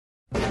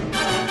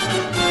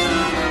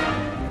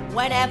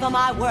Whenever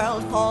my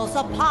world falls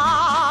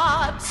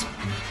apart,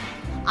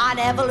 I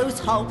never lose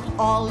hope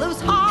or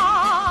lose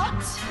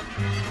heart.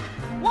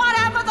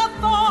 Whatever the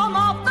form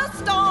of the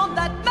storm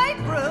that may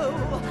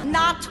brew,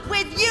 not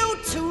with you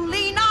to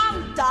lean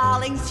on,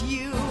 darlings,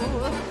 you.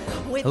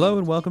 Hello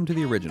and welcome to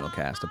The Original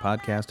Cast, a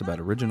podcast about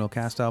original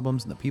cast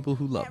albums and the people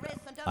who love them.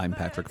 I'm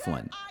Patrick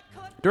Flynn.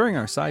 During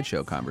our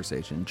sideshow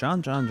conversation,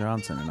 John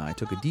Johnson and I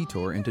took a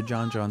detour into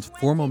John's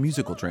formal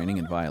musical training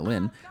in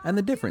violin and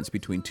the difference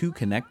between two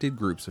connected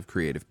groups of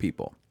creative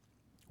people.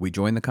 We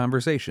join the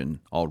conversation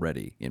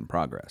already in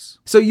progress.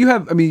 So you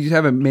have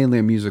mainly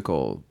a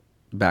musical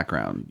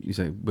background, you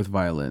say, with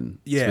violin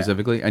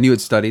specifically? And you had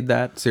studied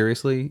that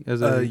seriously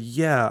as a...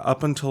 Yeah,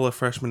 up until a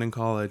freshman in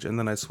college, and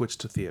then I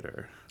switched to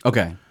theater.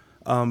 Okay.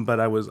 But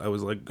I was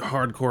like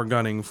hardcore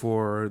gunning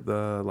for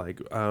the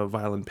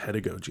violin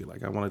pedagogy.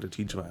 Like I wanted to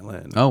teach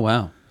violin. Oh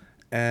wow!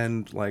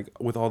 And like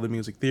with all the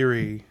music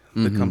theory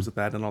that comes with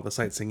that, and all the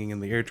sight singing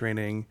and the ear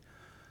training,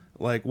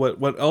 like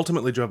what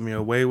ultimately drove me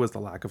away was the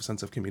lack of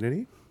sense of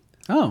community.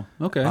 Oh,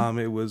 okay.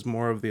 It was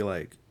more of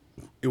the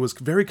it was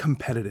very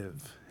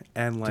competitive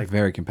and it's a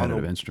very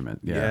competitive instrument.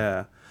 Yeah.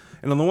 Yeah.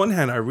 And on the one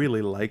hand, I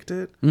really liked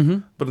it,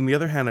 but on the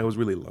other hand, I was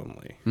really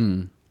lonely.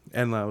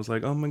 And I was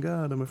like, oh my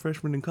God, I'm a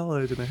freshman in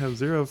college and I have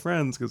 0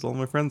 friends because all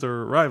my friends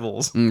are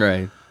rivals.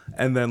 Right.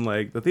 And then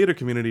the theater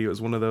community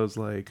was one of those,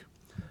 I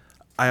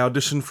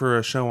auditioned for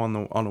a show on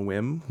a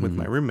whim with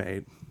my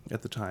roommate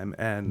at the time.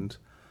 And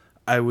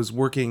I was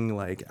working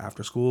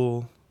after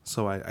school,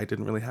 so I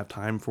didn't really have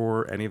time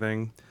for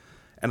anything.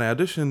 And I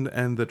auditioned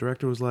and the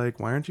director was like,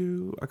 why aren't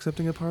you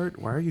accepting a part?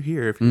 Why are you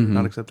here if you're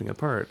not accepting a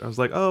part? I was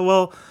like, oh,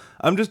 well,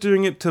 I'm just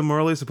doing it to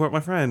morally support my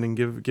friend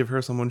and give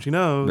her someone she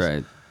knows.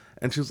 Right.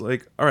 And she was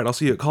like, all right, I'll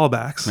see you at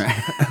callbacks.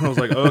 And I was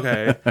like,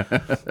 okay.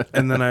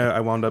 And then I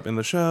wound up in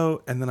the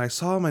show. And then I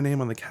saw my name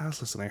on the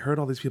cast list. And I heard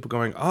all these people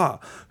going,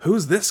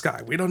 who's this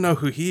guy? We don't know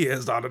who he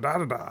is. Da, da, da,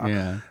 da, da.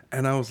 Yeah.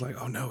 And I was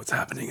like, oh, no, it's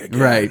happening again.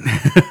 Right.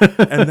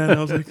 And then I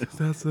was like,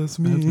 that's me. That's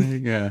me.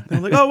 Yeah. And I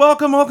was like, oh,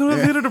 welcome to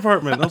the theater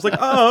department. And I was like,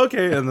 oh,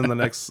 okay. And then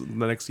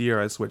the next year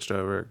I switched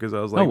over because I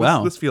was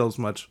like, this feels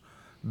much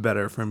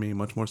better for me,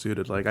 much more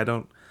suited.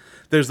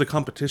 There's the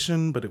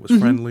competition, but it was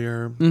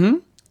friendlier. Mm-hmm.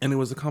 And it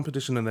was a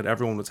competition in that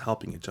everyone was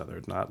helping each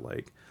other, not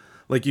like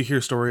you hear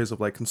stories of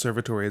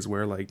conservatories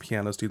where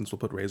piano students will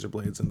put razor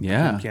blades and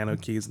piano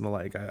keys and the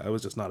like. I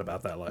was just not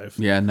about that life.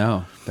 Yeah,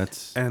 no,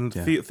 that's... And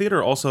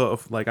theater also,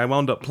 I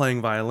wound up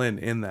playing violin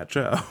in that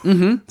show.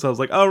 Mm-hmm. So I was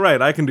like, oh,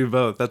 right, I can do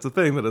both. That's a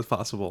thing that is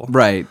possible.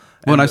 Right.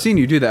 Well, and I've seen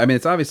you do that. I mean,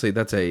 it's obviously,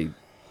 that's a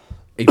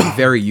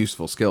very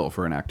useful skill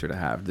for an actor to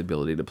have, the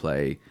ability to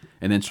play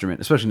an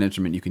instrument, especially an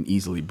instrument you can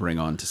easily bring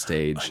onto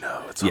stage. I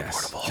know, it's so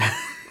portable.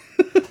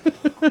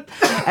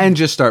 And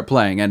just start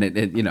playing, and it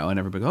and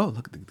everybody go, oh,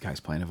 look, the guy's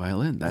playing a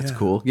violin. That's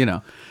cool,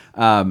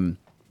 Well,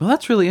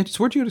 that's really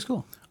interesting. Where'd you go to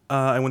school?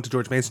 I went to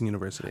George Mason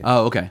University.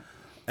 Oh, okay.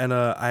 And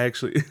I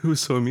actually, it was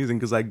so amusing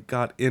because I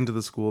got into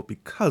the school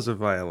because of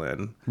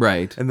violin.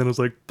 Right. And then I was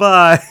like,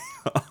 bye.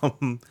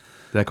 Did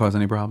that cause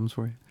any problems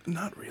for you?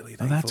 Not really,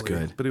 thankfully. Oh, that's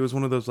good. But it was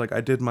one of those,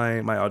 I did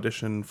my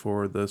audition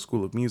for the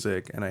School of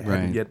Music, and I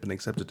hadn't yet been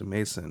accepted to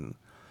Mason.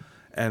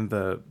 And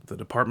the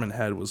department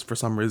head was, for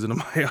some reason, in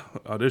my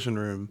audition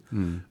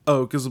room.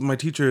 Oh, because my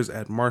teachers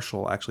at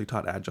Marshall actually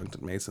taught adjunct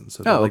at Mason.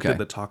 So they did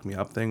the talk me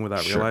up thing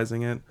without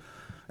realizing it.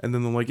 And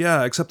then they're like,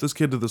 yeah, accept this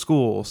kid to the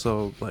school.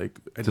 So, I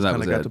just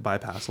kind of got to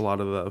bypass a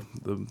lot of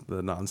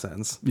the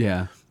nonsense.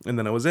 Yeah. And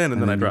then I was in, and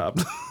then I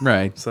dropped.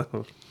 Right.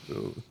 So.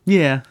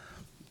 Yeah.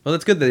 Well,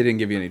 it's good that they didn't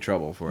give you any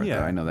trouble for it. Yeah.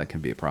 Though. I know that can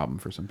be a problem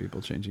for some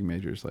people changing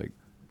majors like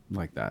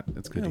that.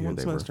 It's good to hear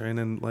they semester. were. And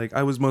then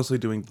I was mostly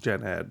doing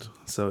gen ed,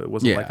 so it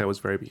wasn't like I was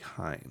very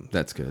behind.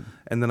 That's good.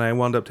 And then I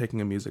wound up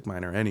taking a music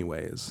minor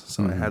anyways,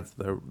 so I had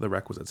the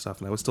requisite stuff,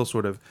 and I was still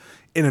sort of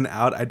in and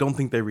out. I don't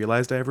think they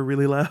realized I ever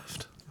really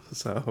left.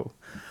 So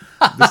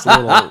just a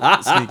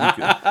little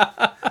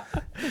sneaky.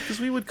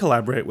 Because we would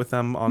collaborate with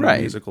them on our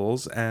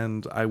musicals,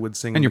 and I would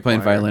sing. And you're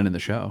playing violin in the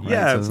show, right?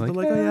 Yeah, so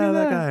they're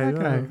that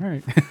guy.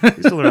 Right.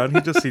 He's still around.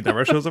 He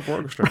never shows up for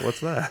orchestra.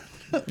 What's that?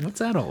 What's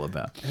that all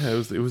about? Yeah,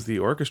 it was the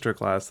orchestra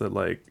class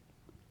that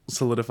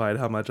solidified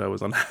how much I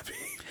was unhappy.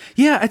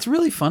 Yeah, it's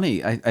really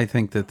funny. I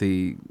think that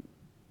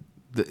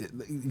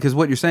because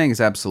what you're saying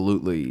is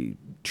absolutely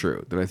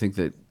true. That I think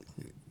that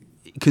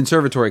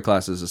conservatory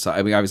classes aside,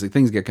 I mean, obviously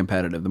things get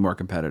competitive. The more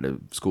competitive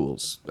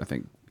schools, I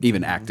think,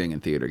 even acting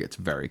and theater gets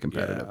very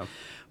competitive. Yeah.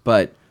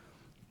 But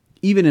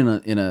even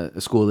in a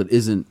school that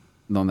isn't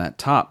on that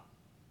top,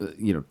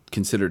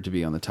 considered to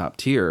be on the top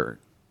tier,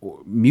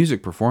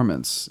 music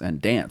performance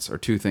and dance are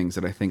two things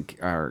that I think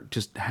are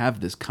just have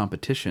this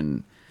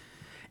competition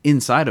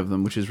inside of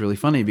them, which is really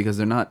funny because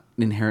they're not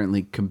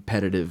inherently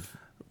competitive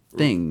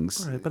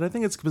things. Right, but I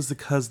think it's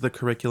because the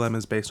curriculum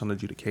is based on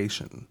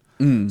adjudication.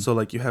 So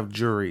you have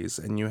juries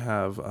and you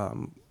have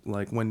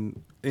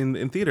when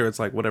in theater it's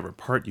whatever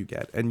part you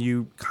get, and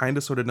you kind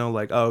of sort of know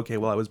oh, okay,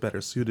 well, I was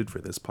better suited for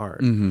this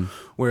part.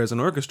 Whereas in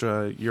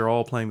orchestra you're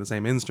all playing the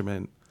same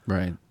instrument,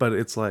 right? But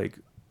it's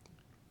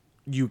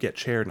you get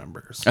chair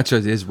numbers. That's right,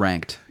 it is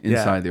ranked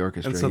inside the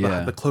orchestra. And so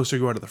the closer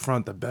you are to the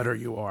front, the better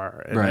you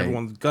are. And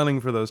everyone's gunning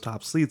for those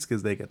top seats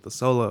because they get the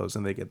solos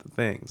and they get the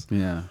things.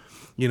 Yeah.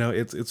 You know,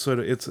 it's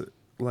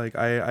like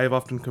I've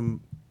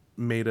often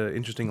made an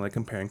interesting like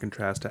compare and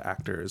contrast to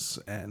actors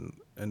and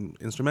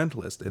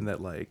instrumentalists in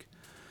that, like,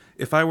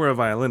 if I were a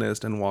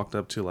violinist and walked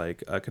up to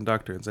like a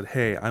conductor and said,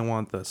 "Hey, I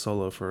want the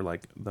solo for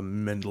like the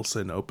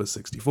Mendelssohn Opus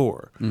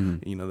 64,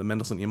 you know, the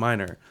Mendelssohn E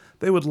minor,"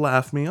 they would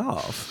laugh me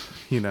off,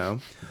 you know.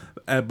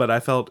 But I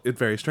felt it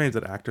very strange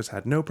that actors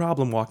had no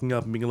problem walking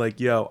up and being like,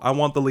 "Yo, I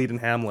want the lead in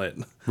Hamlet."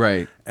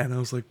 Right. And I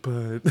was like,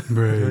 "But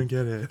I don't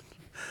get it."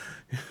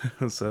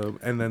 So,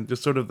 and then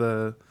just sort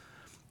of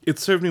it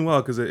served me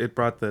well because it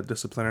brought the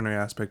disciplinary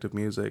aspect of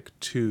music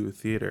to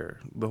theater.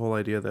 The whole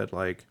idea that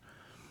like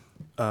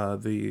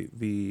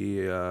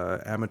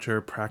the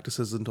amateur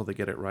practices until they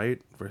get it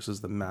right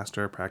versus the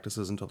master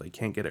practices until they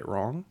can't get it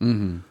wrong.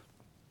 Mm-hmm.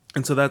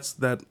 And so that's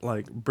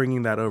like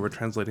bringing that over,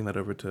 translating that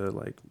over to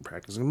like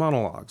practicing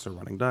monologues or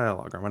running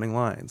dialogue or running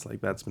lines. Like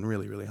that's been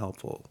really, really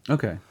helpful.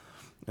 Okay.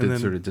 And then,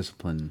 sort of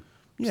discipline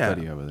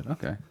study over it.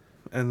 Okay.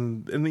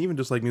 And even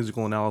just like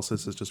musical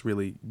analysis is just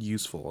really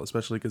useful,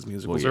 especially because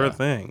musicals are a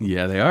thing.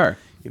 Yeah, they are.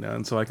 You know,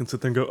 and so I can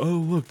sit there and go, "Oh,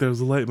 look, there's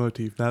a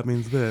leitmotif. That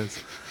means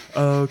this.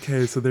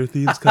 Okay, so their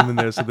themes come in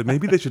there, so that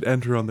maybe they should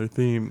enter on their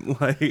theme."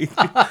 Like,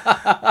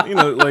 you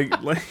know, like.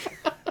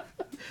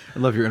 I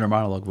love your inner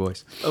monologue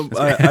voice.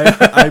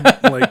 I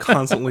like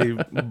constantly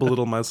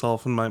belittle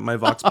myself, and my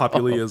vox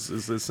populi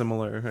is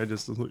similar. I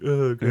just like,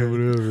 "Oh, okay,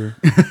 whatever."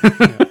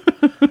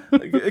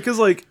 Because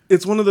like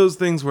it's one of those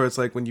things where it's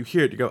like when you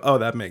hear it, you go, "Oh,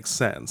 that makes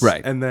sense,"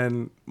 right? And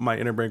then my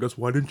inner brain goes,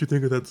 "Why didn't you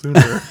think of that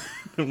sooner?"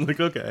 I'm like,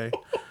 "Okay."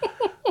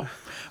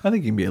 I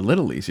think you can be a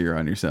little easier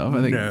on yourself.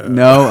 I think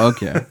no,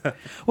 okay.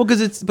 Well,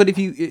 because it's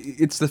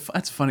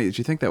funny that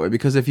you think that way,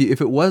 because if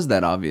it was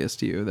that obvious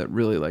to you, that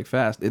really like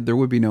fast, there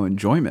would be no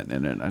enjoyment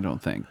in it. I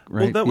don't think.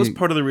 Right? Well, that was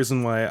part of the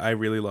reason why I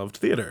really loved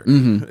theater,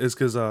 is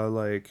because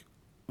like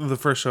the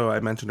first show I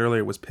mentioned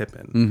earlier was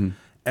Pippin,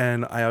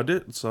 and I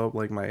auditioned. So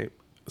like my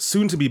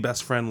soon-to-be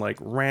best friend like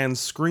ran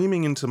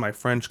screaming into my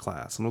French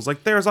class and was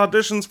like, "There's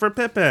auditions for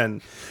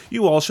Pippin.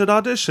 You all should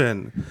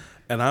audition."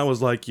 And I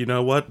was like, "You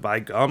know what? By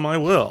gum, I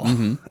will."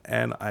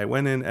 And I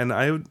went in, and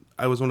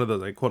I was one of the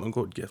like quote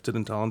unquote gifted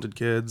and talented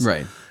kids,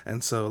 right?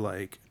 And so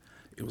like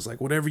it was like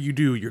whatever you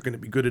do, you're going to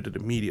be good at it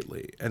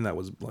immediately, and that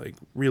was like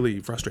really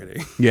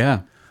frustrating.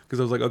 Yeah. Because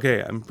I was like,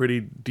 okay, I'm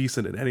pretty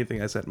decent at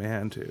anything I set my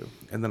hand to.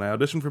 And then I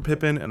auditioned for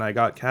Pippin, and I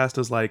got cast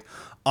as like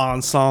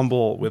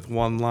ensemble with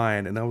one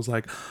line. And I was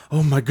like,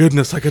 oh my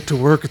goodness, I get to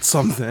work at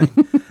something.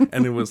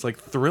 And it was like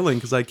thrilling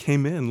because I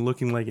came in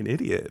looking like an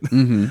idiot.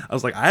 I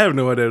was like, I have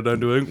no idea what I'm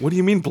doing. What do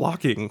you mean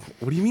blocking?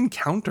 What do you mean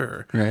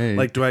counter? Right.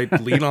 Like, do I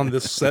lean on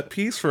this set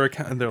piece for a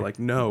count? And they're like,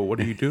 no, what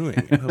are you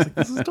doing? And I was like,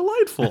 this is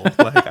delightful.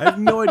 Like, I have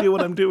no idea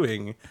what I'm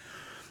doing.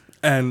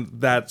 And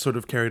that sort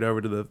of carried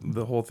over to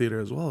the whole theater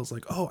as well. It's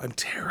like, oh, I'm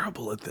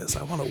terrible at this.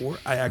 I want to work.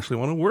 I actually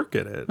want to work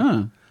at it.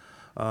 Huh.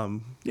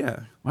 Yeah.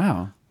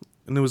 Wow.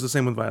 And it was the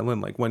same with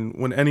violin. Like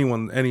when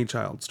any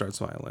child starts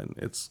violin,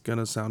 it's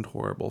gonna sound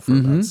horrible for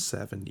about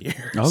 7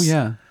 years. Oh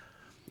yeah.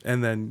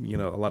 And then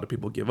a lot of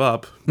people give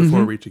up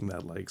before reaching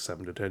that like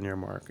 7 to 10 year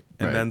mark.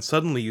 And then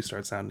suddenly you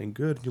start sounding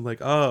good. And you're like,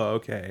 oh,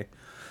 okay,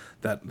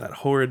 that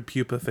horrid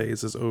pupa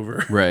phase is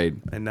over. Right.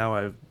 And now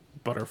I have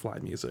butterfly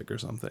music or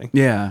something.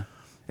 Yeah.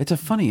 It's a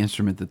funny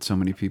instrument that so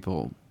many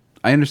people...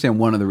 I understand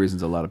one of the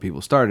reasons a lot of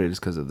people started is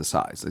because of the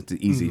size. It's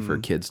easy for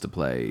kids to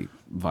play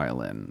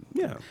violin.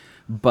 Yeah.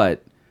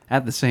 But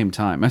at the same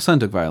time, my son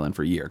took violin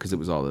for a year because it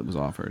was all that was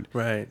offered.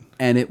 Right.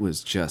 And it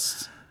was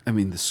just... I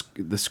mean,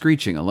 the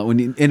screeching alone,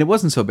 and it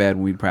wasn't so bad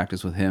when we'd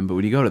practice with him, but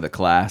when you go to the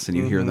class and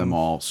you hear them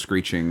all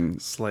screeching,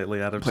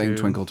 slightly out of playing tune.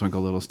 Twinkle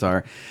Twinkle Little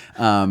Star,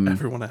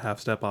 everyone a half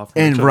step off,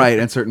 and right,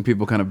 and certain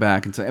people kind of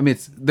back and say, I mean,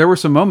 there were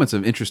some moments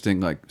of interesting,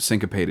 like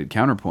syncopated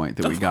counterpoint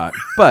that we got,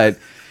 but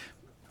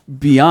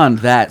beyond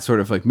that, sort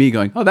of like me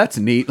going, oh, that's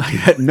neat,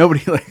 like that,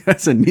 nobody, like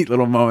that's a neat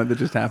little moment that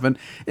just happened.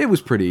 It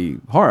was pretty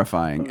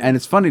horrifying, and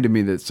it's funny to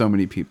me that so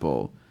many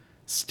people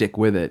stick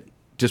with it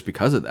just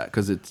because of that,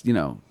 because it's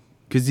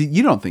because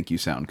you don't think you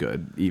sound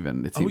good,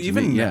 even it seems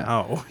even to me.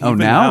 now. Yeah. Oh,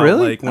 now,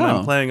 really? Like when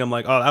I'm playing, I'm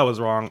like, oh, that was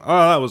wrong.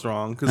 Oh, that was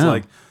wrong. Because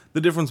like the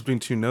difference between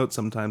two notes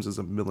sometimes is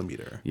a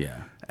millimeter.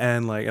 Yeah.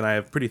 And I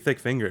have pretty thick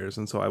fingers,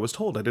 and so I was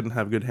told I didn't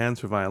have good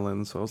hands for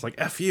violin. So I was like,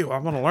 F you, I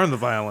want to learn the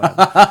violin.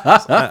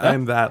 So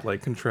I'm that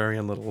like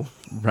contrarian little.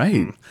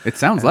 Right. It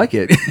sounds like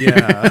it.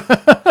 Yeah.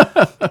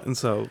 And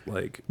so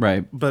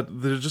right.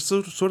 But there's just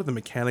sort of the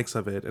mechanics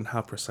of it and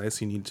how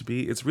precise you need to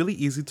be. It's really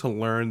easy to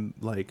learn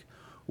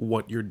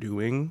what you're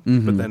doing,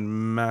 but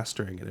then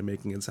mastering it and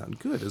making it sound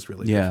good is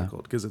really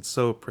difficult because it's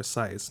so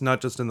precise, not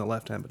just in the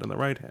left hand but in the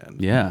right hand.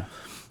 Yeah.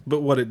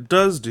 But what it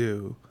does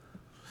do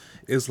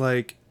is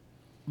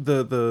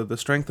the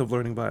strength of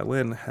learning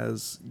violin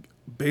has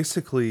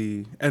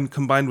basically, and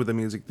combined with the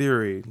music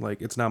theory,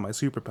 it's now my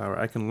superpower.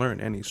 I can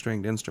learn any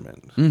stringed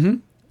instrument.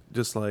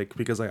 Just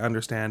because I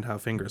understand how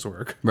fingers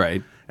work.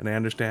 Right. And I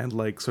understand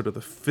sort of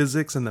the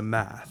physics and the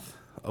math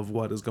of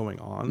what is going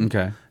on.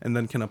 Okay. And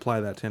then can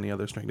apply that to any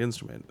other stringed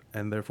instrument.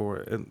 And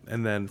therefore,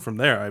 and then from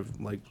there, I've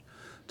like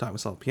taught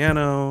myself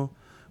piano,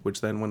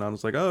 which then went on, I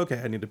was like, oh,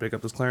 okay, I need to pick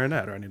up this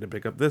clarinet, or I need to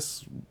pick up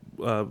this,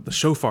 the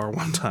shofar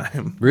one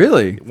time.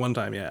 Really? One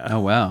time, yeah.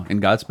 Oh, wow.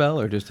 In Godspell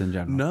or just in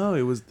general? No,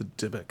 it was the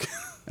dybbuk.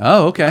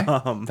 Oh, okay.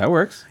 That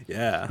works.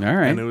 Yeah. All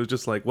right. And it was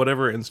just like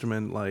whatever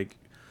instrument, like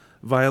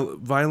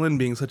violin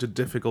being such a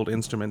difficult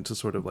instrument to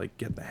sort of like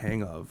get the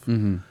hang of,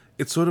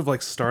 it's sort of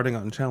like starting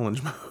on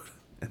challenge mode.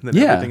 And then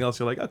everything else,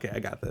 you're like, okay, I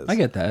got this. I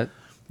get that.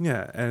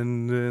 Yeah.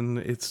 And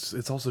then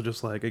it's also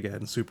just like,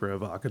 again, super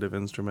evocative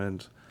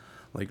instrument.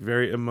 Like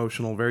very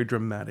emotional, very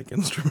dramatic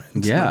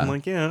instrument. Yeah. I'm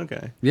like, yeah,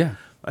 okay. Yeah.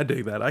 I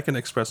dig that. I can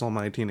express all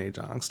my teenage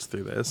angst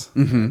through this.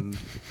 And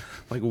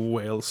like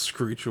wail,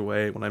 screech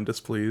away when I'm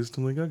displeased.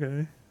 I'm like,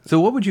 okay. So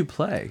what would you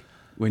play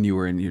when you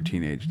were in your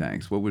teenage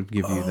angst? What would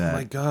give you that? Oh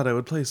my God, I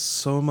would play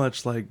so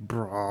much like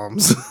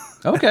Brahms.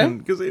 Okay.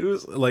 Because it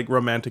was like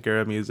romantic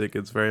era music.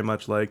 It's very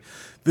much like,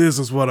 this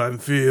is what I'm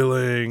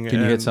feeling.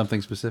 Can you hit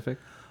something specific?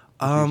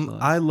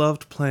 I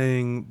loved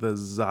playing the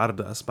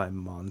Zardas by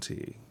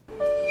Monty.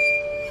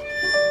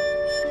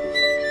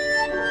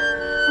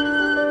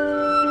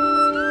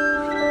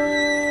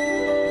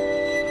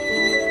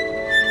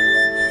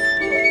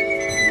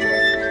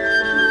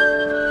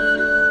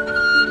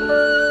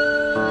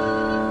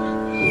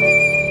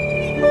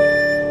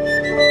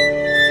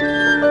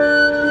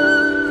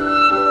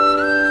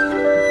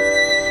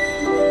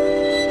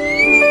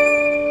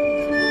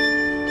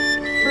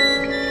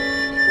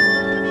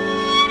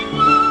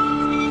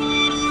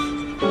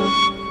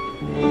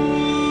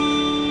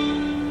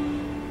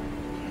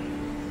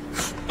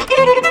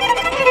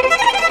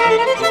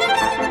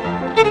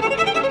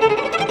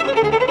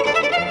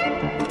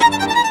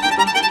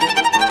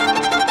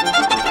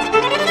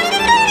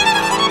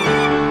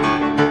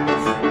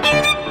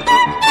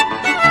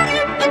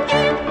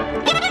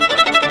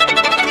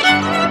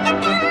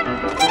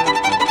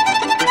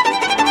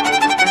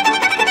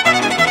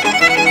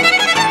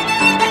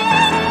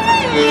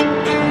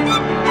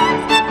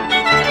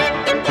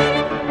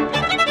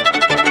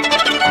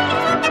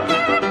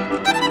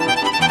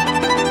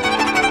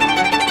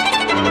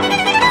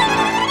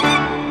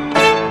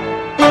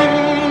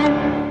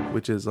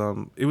 Which is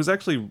it was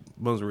actually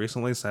most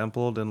recently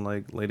sampled in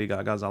like Lady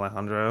Gaga's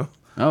Alejandro.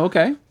 Oh,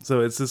 okay.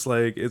 So it's this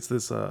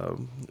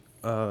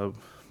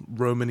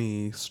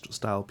Romany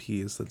style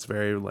piece that's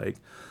very like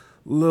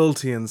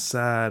lilty and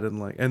sad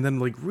and then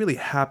like really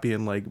happy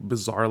and like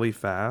bizarrely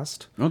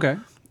fast. Okay.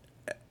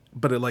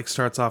 But it like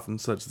starts off in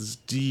such this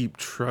deep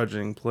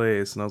trudging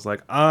place, and I was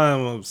like,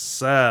 I'm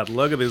upset.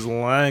 Look at these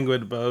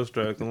languid bow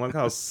strokes, and look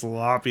how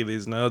sloppy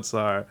these notes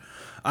are.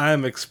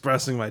 I'm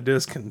expressing my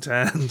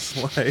discontent.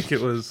 Like it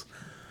was,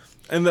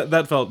 and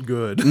that felt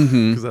good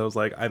because I was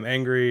like, I'm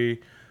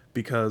angry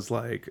because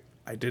like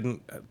I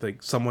didn't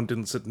like someone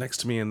didn't sit next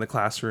to me in the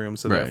classroom,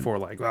 so therefore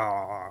like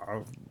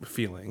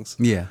feelings.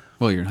 Yeah.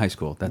 Well, you're in high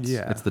school.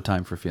 That's the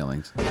time for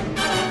feelings.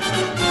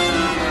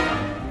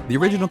 The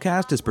Original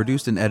Cast is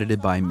produced and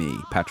edited by me,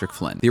 Patrick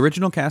Flynn. The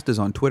Original Cast is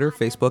on Twitter,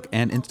 Facebook,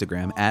 and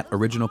Instagram at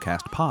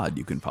OriginalCastPod.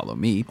 You can follow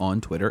me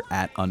on Twitter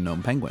at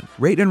UnknownPenguin.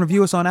 Rate and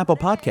review us on Apple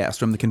Podcasts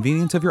from the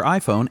convenience of your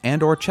iPhone,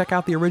 and or check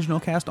out The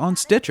Original Cast on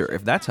Stitcher,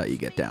 if that's how you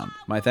get down.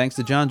 My thanks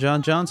to John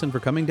Johnson for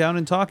coming down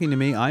and talking to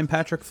me. I'm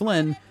Patrick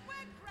Flynn,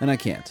 and I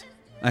can't.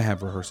 I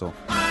have rehearsal.